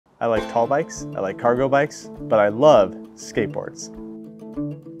I like tall bikes, I like cargo bikes, but I love skateboards.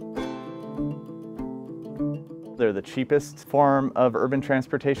 They're the cheapest form of urban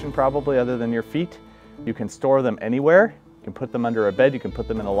transportation probably other than your feet. You can store them anywhere. You can put them under a bed, you can put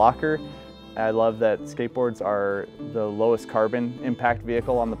them in a locker. I love that skateboards are the lowest carbon impact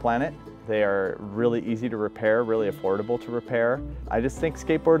vehicle on the planet. They are really easy to repair, really affordable to repair. I just think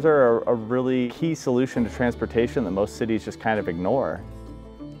skateboards are a really key solution to transportation that most cities just kind of ignore.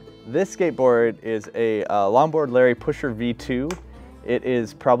 This skateboard is a Longboard Larry Pusher V2. It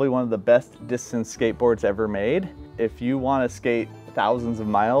is probably one of the best distance skateboards ever made. If you want to skate thousands of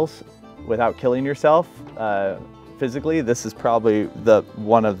miles without killing yourself physically, this is probably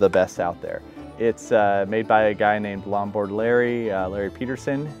one of the best out there. It's made by a guy named Longboard Larry, Larry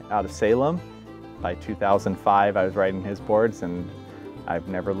Peterson, out of Salem. By 2005, I was riding his boards and I've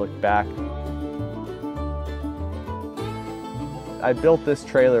never looked back. I built this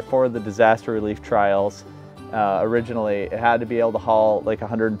trailer for the disaster relief trials. Originally, it had to be able to haul like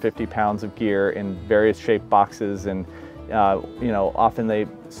 150 pounds of gear in various shaped boxes, and you know, often they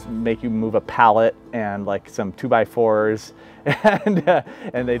make you move a pallet and like some 2x4s,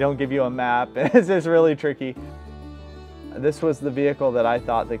 and they don't give you a map. It's just really tricky. This was the vehicle that I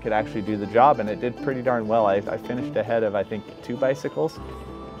thought that could actually do the job, and it did pretty darn well. I finished ahead of, I think, 2 bicycles.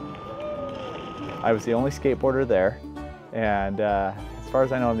 I was the only skateboarder there, and as far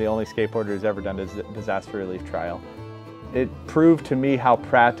as I know, I'm the only skateboarder who's ever done a disaster relief trial. It proved to me how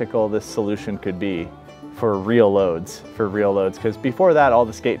practical this solution could be for real loads, because before that, all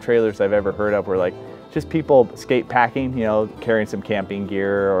the skate trailers I've ever heard of were like just people skate packing, you know, carrying some camping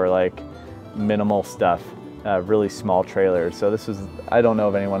gear or like minimal stuff, really small trailers. So this was, I don't know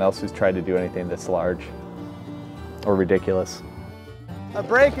of anyone else who's tried to do anything this large or ridiculous. A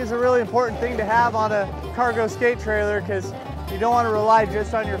brake is a really important thing to have on a cargo skate trailer because you don't want to rely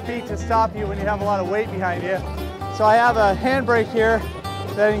just on your feet to stop you when you have a lot of weight behind you. So I have a handbrake here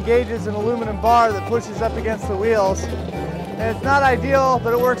that engages an aluminum bar that pushes up against the wheels. And it's not ideal,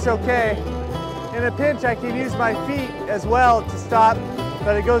 but it works okay. In a pinch, I can use my feet as well to stop,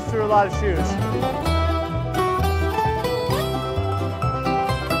 but it goes through a lot of shoes.